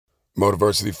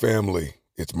Motiversity family,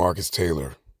 it's Marcus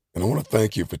Taylor, and I want to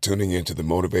thank you for tuning into the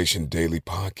Motivation Daily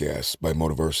Podcast by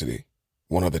Motiversity,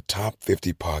 one of the top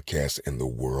 50 podcasts in the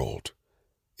world.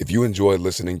 If you enjoy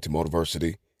listening to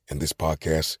Motiversity and this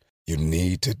podcast, you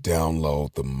need to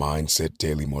download the Mindset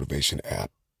Daily Motivation app.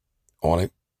 On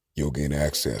it, you'll gain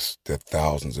access to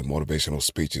thousands of motivational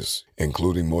speeches,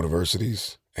 including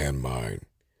Motiversity's and mine.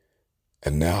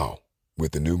 And now,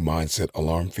 with the new Mindset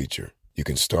Alarm feature, you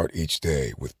can start each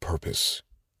day with purpose,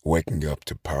 waking up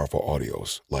to powerful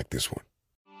audios like this one.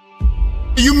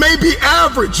 You may be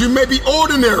average, you may be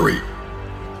ordinary,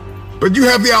 but you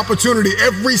have the opportunity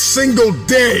every single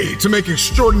day to make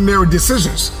extraordinary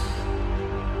decisions.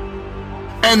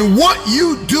 And what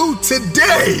you do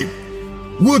today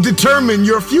will determine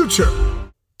your future.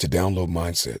 To download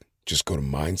Mindset, just go to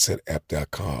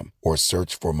mindsetapp.com or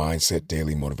search for Mindset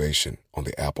Daily Motivation on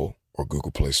the Apple or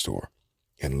Google Play Store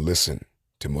and listen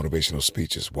to motivational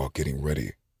speeches while getting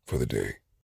ready for the day.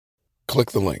 Click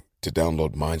the link to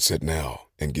download Mindset now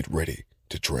and get ready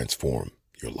to transform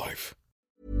your life.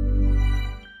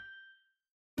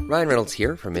 Ryan Reynolds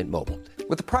here from Mint Mobile.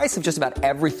 With the price of just about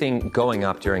everything going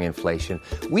up during inflation,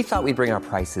 we thought we'd bring our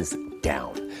prices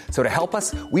down. So to help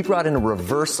us, we brought in a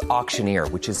reverse auctioneer,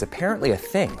 which is apparently a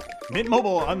thing. Mint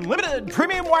Mobile Unlimited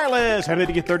Premium Wireless. How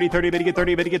to get 30, 30, bit to get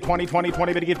 30, bit to get 20, 20,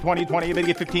 20, bit to get 20, 20, bit to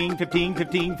get 15, 15,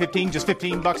 15, 15, just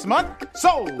 $15 a month?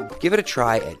 Sold! Give it a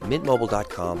try at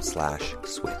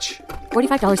mintmobile.com/switch.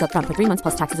 $45 up front for 3 months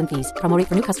plus taxes and fees. Promo rate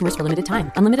for new customers for limited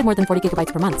time. Unlimited more than 40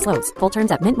 gigabytes per month. Slows full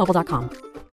terms at mintmobile.com.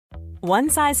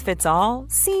 One size fits all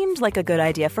seemed like a good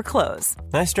idea for clothes.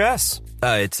 Nice dress.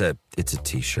 It's a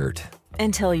t-shirt.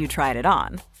 Until you tried it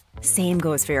on. Same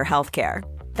goes for your healthcare.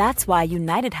 That's why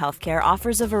United Healthcare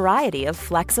offers a variety of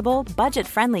flexible,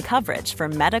 budget-friendly coverage for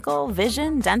medical,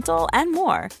 vision, dental, and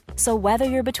more. So whether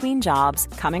you're between jobs,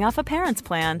 coming off a parent's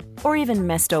plan, or even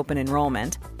missed open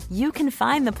enrollment, you can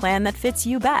find the plan that fits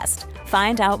you best.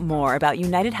 Find out more about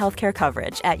United Healthcare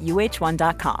coverage at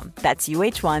uh1.com. That's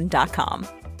uh1.com.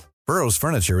 Burrow's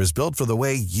furniture is built for the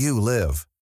way you live.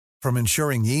 From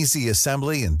ensuring easy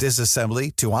assembly and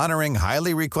disassembly to honoring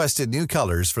highly requested new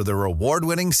colors for their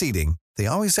award-winning seating, they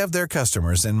always have their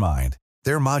customers in mind.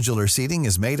 Their modular seating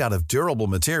is made out of durable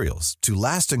materials to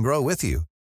last and grow with you.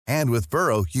 And with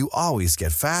Burrow, you always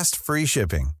get fast, free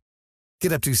shipping.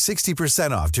 Get up to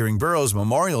 60% off during Burrow's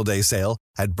Memorial Day sale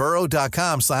at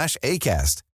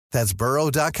burrow.com/ACAST. That's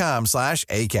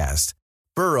burrow.com/ACAST.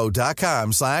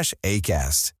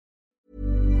 burrow.com/ACAST.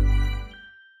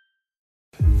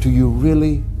 Do you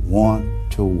really want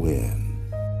to win?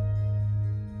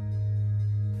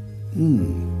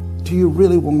 Do you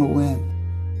really want to win?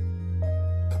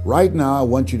 Right now, I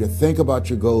want you to think about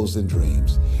your goals and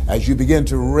dreams as you begin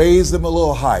to raise them a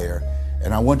little higher,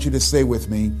 and I want you to say with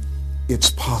me,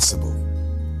 it's possible.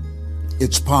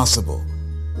 It's possible.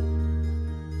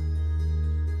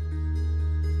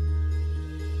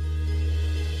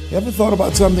 You ever thought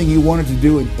about something you wanted to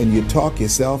do and you talk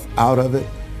yourself out of it?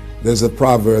 There's a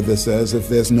proverb that says, if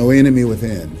there's no enemy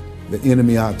within, the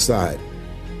enemy outside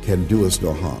can do us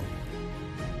no harm.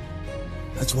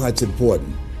 That's why it's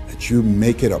important that you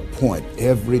make it a point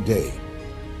every day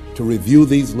to review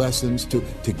these lessons, to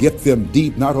get them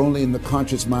deep, not only in the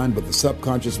conscious mind, but the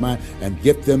subconscious mind, and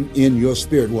get them in your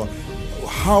spirit. Well,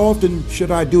 how often should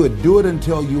I do it? Do it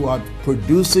until you are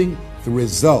producing the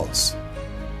results.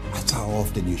 That's how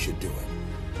often you should do it.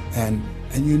 And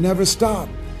you never stop.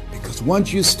 Because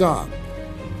once you stop,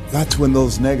 that's when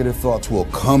those negative thoughts will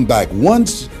come back.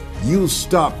 Once you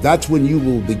stop, that's when you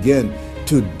will begin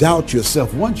to doubt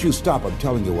yourself. Once you stop, I'm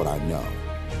telling you what I know.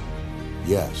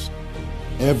 Yes,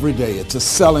 every day it's a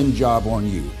selling job on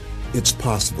you. It's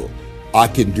possible. I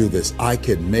can do this. I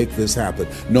can make this happen.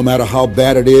 No matter how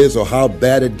bad it is or how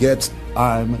bad it gets,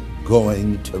 I'm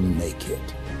going to make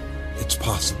it. It's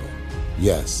possible.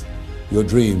 Yes, your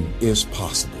dream is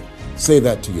possible. Say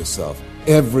that to yourself.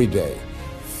 Every day,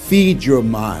 feed your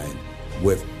mind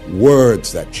with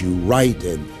words that you write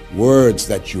and words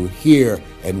that you hear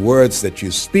and words that you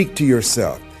speak to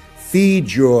yourself.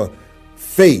 Feed your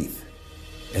faith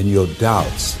and your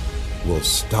doubts will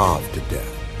starve to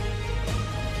death.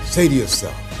 Say to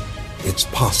yourself, it's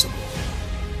possible.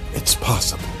 It's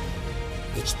possible.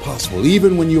 It's possible.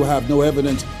 Even when you have no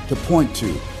evidence to point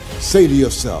to, say to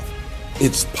yourself,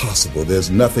 it's possible.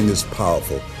 There's nothing as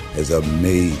powerful as a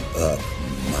made-up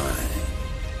mind.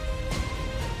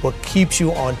 What keeps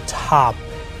you on top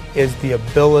is the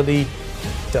ability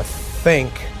to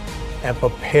think and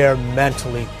prepare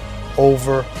mentally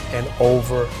over and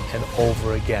over and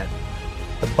over again.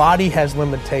 The body has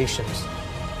limitations.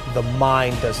 The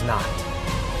mind does not.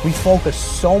 We focus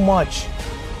so much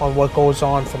on what goes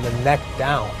on from the neck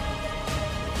down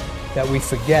that we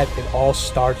forget it all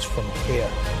starts from here.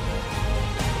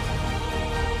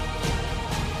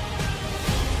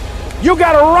 You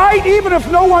got to write, even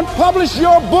if no one published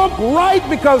your book, write,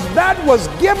 because that was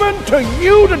given to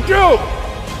you to do.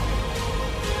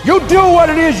 You do what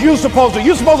it is you're supposed to.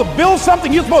 You're supposed to build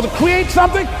something. You're supposed to create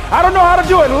something. I don't know how to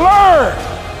do it. Learn.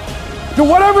 Do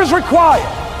whatever is required.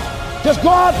 Just go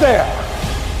out there.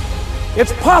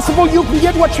 It's possible you can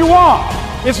get what you want.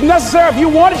 It's necessary. If you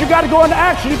want it, you got to go into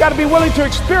action. You got to be willing to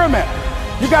experiment.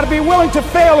 You got to be willing to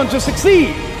fail and to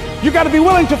succeed. You got to be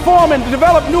willing to form and to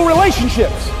develop new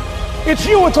relationships. It's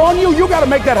you, it's on you. You got to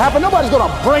make that happen. Nobody's going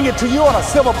to bring it to you on a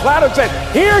silver platter and say,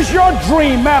 here's your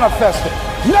dream manifested.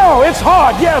 No, it's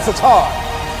hard. Yes, it's hard.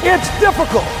 It's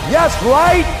difficult. Yes,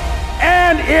 right.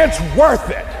 And it's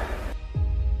worth it.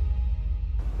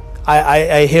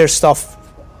 I hear stuff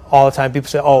all the time. People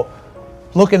say, oh,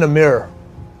 look in the mirror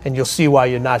and you'll see why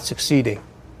you're not succeeding.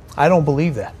 I don't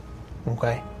believe that,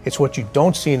 okay? It's what you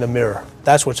don't see in the mirror.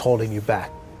 That's what's holding you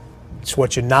back. It's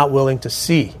what you're not willing to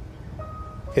see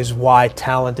is why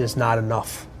talent is not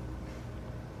enough.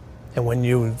 And when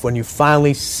you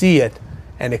finally see it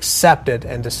and accept it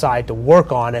and decide to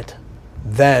work on it,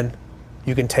 then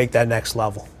you can take that next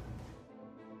level.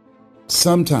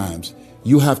 Sometimes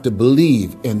you have to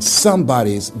believe in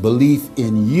somebody's belief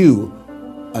in you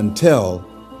until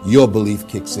your belief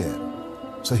kicks in.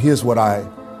 So here's what I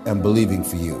am believing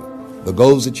for you. The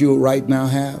goals that you right now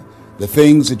have, the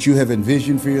things that you have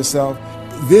envisioned for yourself,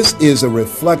 this is a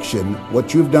reflection,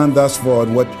 what you've done thus far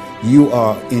and what you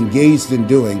are engaged in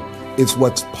doing. It's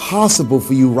what's possible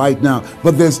for you right now.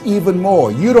 But there's even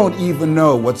more. You don't even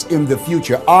know what's in the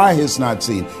future. Eye has not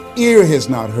seen, ear has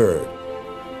not heard.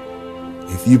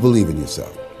 If you believe in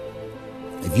yourself,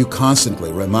 if you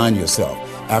constantly remind yourself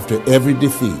after every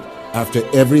defeat, after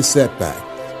every setback,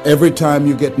 every time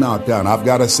you get knocked down, I've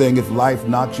got a saying, if life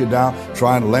knocks you down,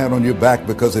 try and land on your back,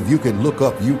 because if you can look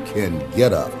up, you can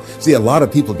get up. See, a lot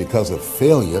of people, because of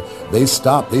failure, they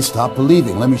stop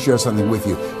believing. Let me share something with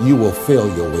you. You will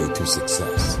fail your way to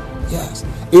success. Yes.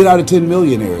 8 out of 10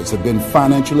 millionaires have been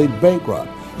financially bankrupt.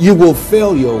 You will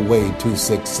fail your way to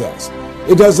success.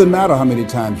 It doesn't matter how many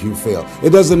times you fail. It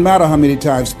doesn't matter how many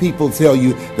times people tell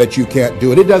you that you can't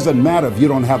do it. It doesn't matter if you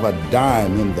don't have a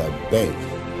dime in the bank.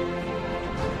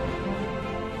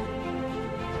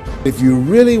 If you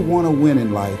really want to win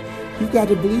in life, you've got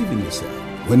to believe in yourself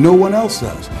when no one else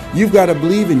does. You've got to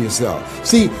believe in yourself.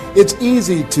 See, it's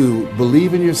easy to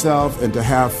believe in yourself and to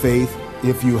have faith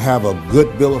if you have a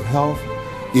good bill of health,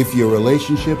 if your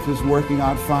relationship is working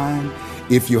out fine,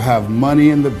 if you have money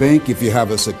in the bank, if you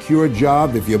have a secure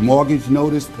job, if your mortgage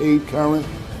note is paid current.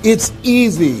 It's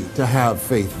easy to have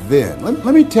faith then.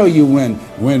 Let me tell you when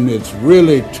it's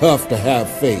really tough to have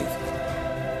faith.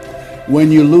 When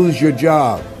you lose your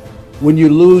job, when you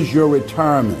lose your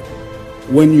retirement,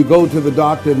 when you go to the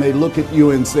doctor and they look at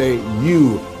you and say,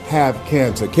 you have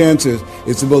cancer. Cancer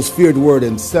is the most feared word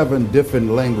in 7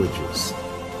 different languages.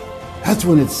 That's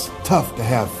when it's tough to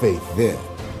have faith then.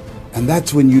 And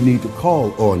that's when you need to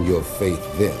call on your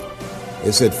faith then.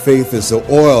 It said faith is the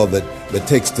oil that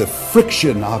takes the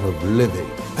friction out of living.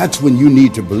 That's when you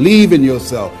need to believe in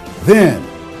yourself then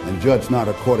and judge not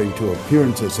according to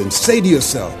appearances and say to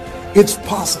yourself, it's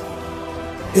possible.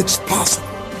 It's possible.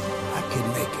 I can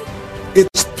make it.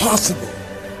 It's possible.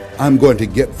 I'm going to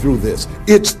get through this.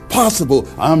 It's possible.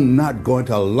 I'm not going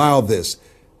to allow this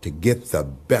to get the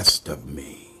best of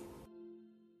me.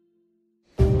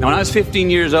 Now, when I was 15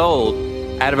 years old,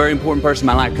 I had a very important person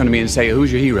in my life come to me and say,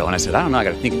 who's your hero? And I said, I don't know, I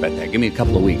got to think about that. Give me a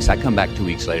couple of weeks. I come back 2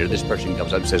 weeks later. This person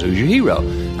comes up and says, who's your hero?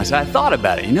 I said, I thought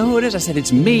about it. You know who it is? I said,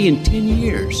 it's me in 10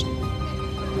 years.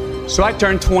 So I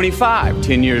turned 25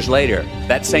 10 years later.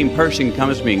 That same person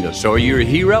comes to me and goes, so are you a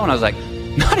hero? And I was like,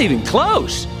 not even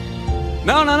close.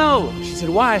 No. She said,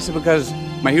 why? I said, because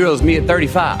my hero is me at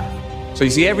 35. So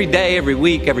you see, every day, every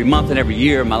week, every month, and every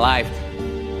year of my life,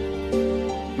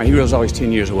 my hero's always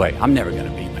 10 years away. I'm never going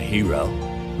to be my hero.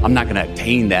 I'm not going to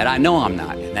attain that. I know I'm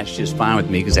not. And that's just fine with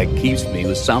me because that keeps me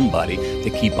with somebody to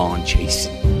keep on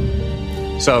chasing.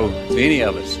 So to any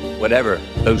of us, whatever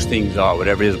those things are,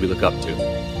 whatever it is we look up to,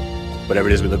 whatever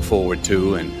it is we look forward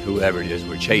to, and whoever it is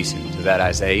we're chasing, to that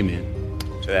I say amen.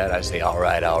 To that I say, all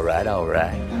right. To that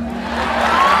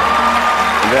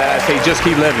I say, just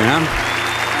keep living, huh?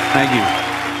 Thank you.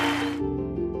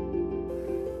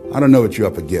 I don't know what you're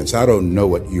up against. I don't know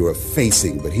what you're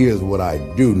facing, but here's what I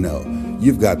do know.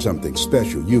 You've got something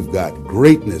special. You've got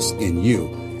greatness in you.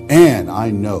 And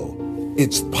I know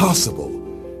it's possible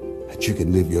that you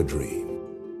can live your dream.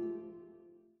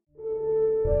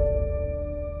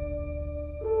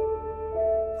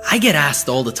 I get asked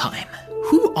all the time,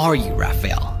 who are you,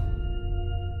 Raphael?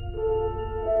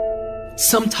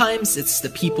 Sometimes it's the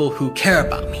people who care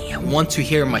about me and want to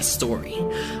hear my story.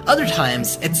 Other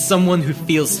times, it's someone who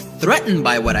feels threatened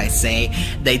by what I say.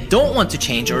 They don't want to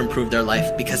change or improve their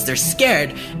life because they're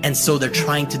scared, and so they're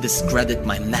trying to discredit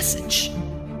my message.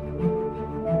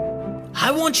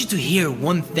 I want you to hear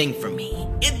one thing from me.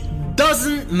 It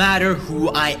doesn't matter who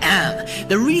I am.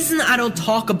 The reason I don't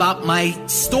talk about my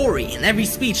story in every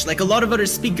speech like a lot of other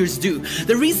speakers do,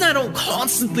 the reason I don't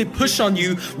constantly push on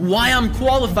you why I'm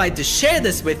qualified to share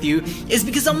this with you, is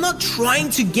because I'm not trying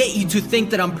to get you to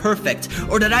think that I'm perfect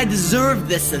or that I deserve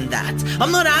this and that.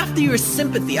 I'm not after your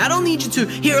sympathy. I don't need you to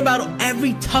hear about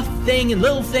every tough thing and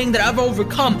little thing that I've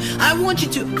overcome. I want you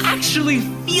to actually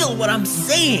feel what I'm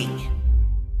saying.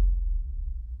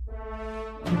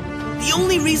 The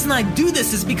only reason I do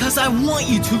this is because I want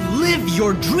you to live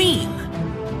your dream.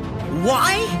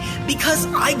 Why? Because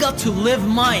I got to live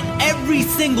mine every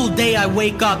single day I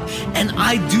wake up, and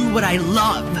I do what I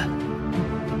love.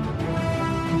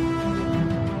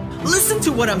 Listen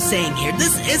to what I'm saying here.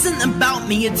 This isn't about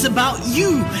me, it's about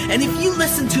you. And if you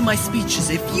listen to my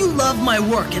speeches, if you love my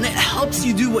work and it helps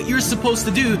you do what you're supposed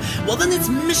to do, well then it's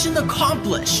mission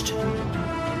accomplished.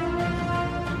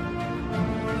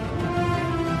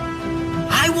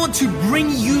 I want to bring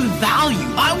you value.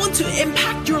 I want to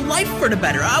impact your life for the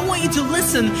better. I want you to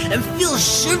listen and feel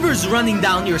shivers running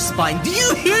down your spine. Do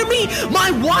you hear me?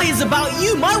 My why is about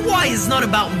you. My why is not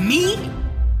about me.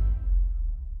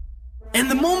 And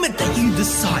the moment that you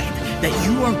decide that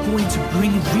you are going to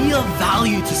bring real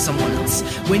value to someone else,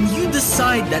 when you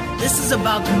decide that this is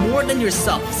about more than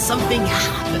yourself, something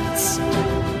happens.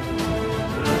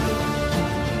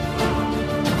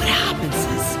 What happens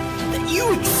is that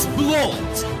you explode.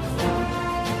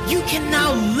 You can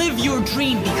now live your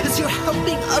dream because you're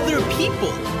helping other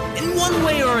people in one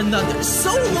way or another.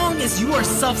 So long as you are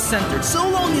self-centered, so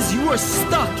long as you are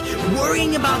stuck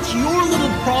worrying about your little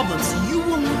problems, you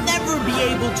will never be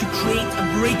able to create a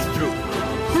breakthrough.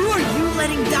 Who are you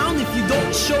letting down if you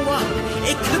don't show up?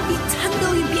 It could be 10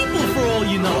 million people for all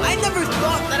you know. I never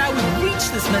thought that I would reach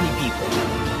this many people.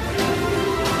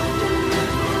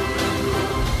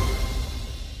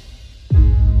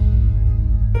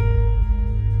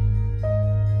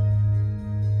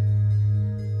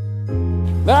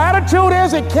 The attitude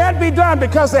is it can't be done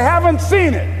because they haven't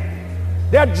seen it.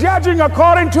 They're judging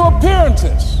according to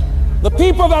appearances. The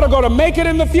people that are going to make it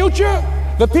in the future,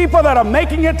 the people that are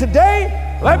making it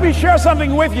today, let me share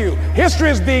something with you. History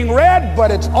is being read,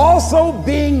 but it's also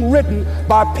being written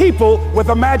by people with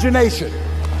imagination.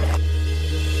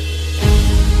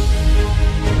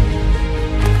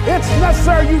 It's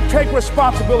necessary you take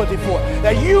responsibility for it,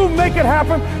 that you make it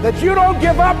happen, that you don't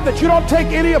give up, that you don't take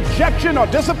any objection or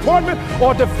disappointment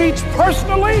or defeats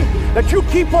personally, that you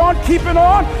keep on keeping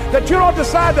on, that you don't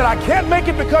decide that I can't make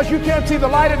it because you can't see the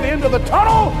light at the end of the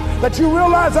tunnel, that you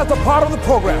realize that's a part of the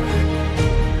program.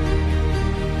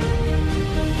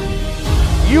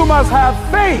 You must have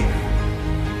faith.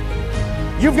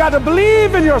 You've got to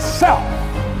believe in yourself.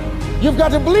 You've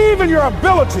got to believe in your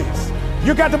abilities.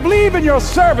 You got to believe in your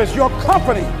service, your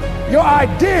company, your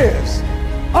ideas,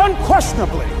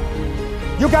 unquestionably.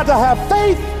 You got to have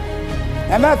faith,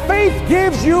 and that faith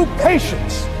gives you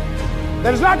patience.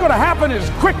 That it's not going to happen as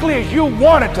quickly as you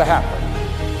want it to happen.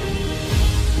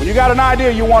 When you got an idea,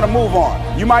 you want to move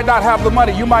on. You might not have the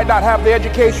money, you might not have the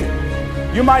education,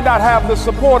 you might not have the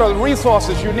support or the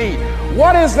resources you need.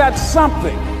 What is that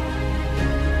something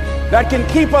that can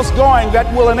keep us going,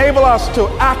 that will enable us to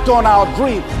act on our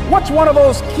dream? What's one of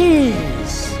those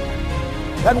keys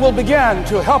that will begin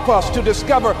to help us to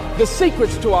discover the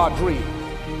secrets to our dream?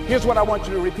 Here's what I want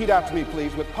you to repeat after me,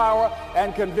 please, with power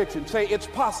and conviction. Say, it's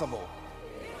possible.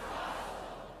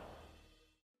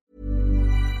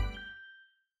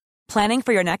 Planning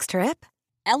for your next trip?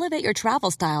 Elevate your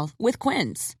travel style with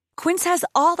Quince. Quince has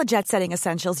all the jet-setting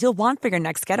essentials you'll want for your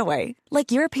next getaway,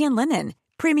 like European linen,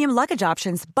 premium luggage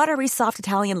options, buttery soft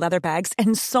Italian leather bags,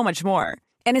 and so much more.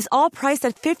 And is all priced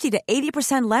at 50 to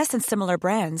 80% less than similar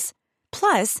brands.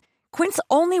 Plus, Quince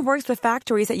only works with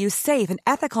factories that use safe and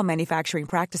ethical manufacturing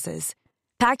practices.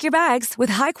 Pack your bags with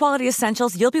high-quality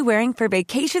essentials you'll be wearing for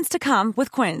vacations to come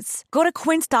with Quince. Go to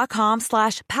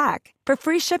quince.com/pack for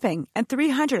free shipping and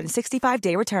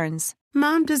 365-day returns.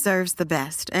 Mom deserves the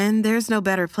best, and there's no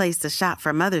better place to shop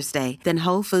for Mother's Day than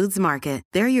Whole Foods Market.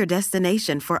 They're your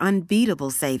destination for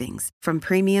unbeatable savings, from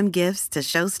premium gifts to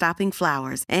show-stopping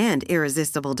flowers and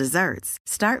irresistible desserts.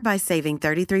 Start by saving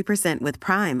 33% with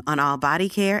Prime on all body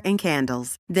care and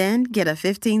candles. Then get a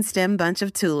 15-stem bunch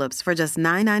of tulips for just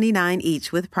 $9.99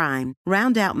 each with Prime.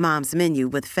 Round out Mom's menu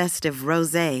with festive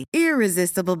rosé,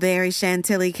 irresistible berry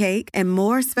chantilly cake, and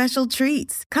more special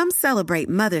treats. Come celebrate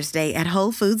Mother's Day at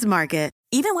Whole Foods Market.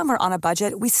 Even when we're on a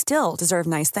budget, we still deserve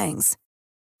nice things.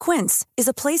 Quince is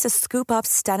a place to scoop up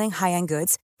stunning high-end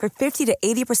goods for 50 to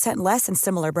 80% less than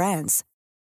similar brands.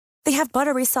 They have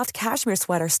buttery soft cashmere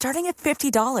sweaters starting at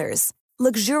 $50,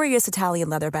 luxurious Italian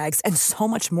leather bags, and so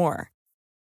much more.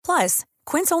 Plus,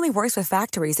 Quince only works with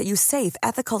factories that use safe,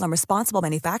 ethical, and responsible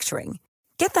manufacturing.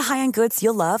 Get the high-end goods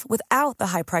you'll love without the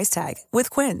high price tag with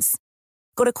Quince.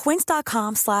 Go to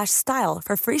quince.com/style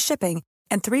for free shipping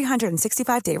and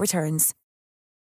 365-day returns.